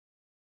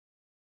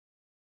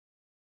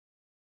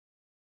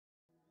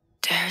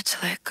Dare to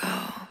let go.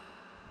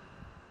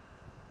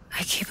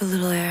 I keep a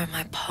little air in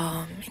my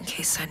palm in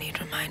case I need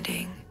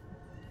reminding.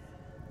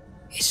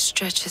 It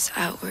stretches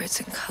outwards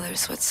and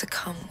colors what's to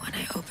come when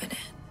I open it.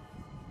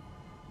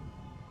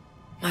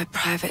 My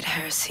private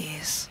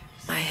heresies,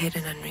 my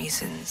hidden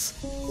unreasons.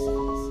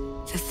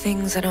 The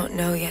things I don't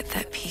know yet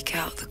that peek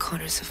out the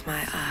corners of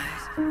my eye.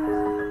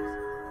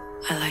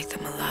 I like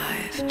them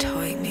alive,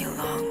 towing me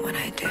along when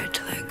I dare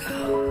to let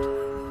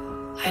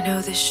go. I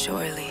know this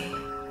surely.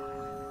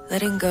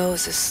 Letting go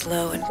is a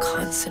slow and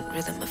constant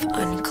rhythm of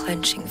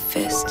unclenching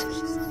fist,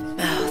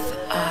 mouth,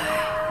 eye.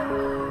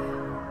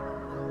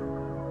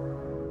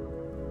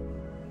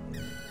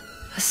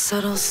 A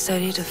subtle,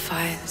 steady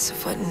defiance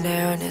of what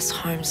narrowness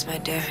harms my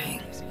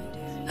daring.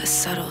 A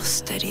subtle,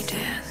 steady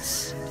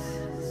dance.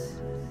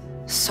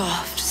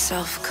 Soft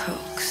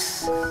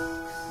self-coax.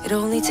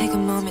 It'll only take a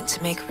moment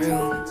to make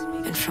room,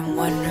 and from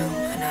one room,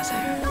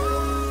 another.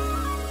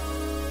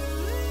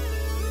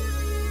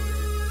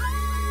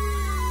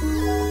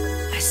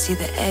 I see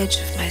the edge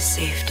of my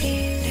safety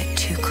knit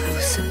too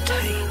close and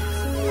tight.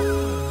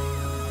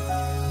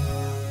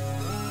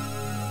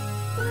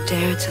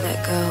 Dare to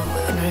let go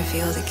and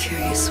reveal the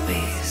curious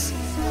ways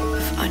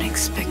of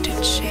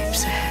unexpected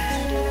shapes ahead.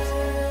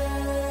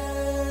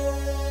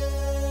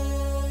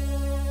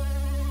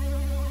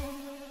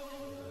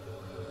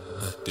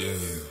 I dare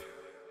you.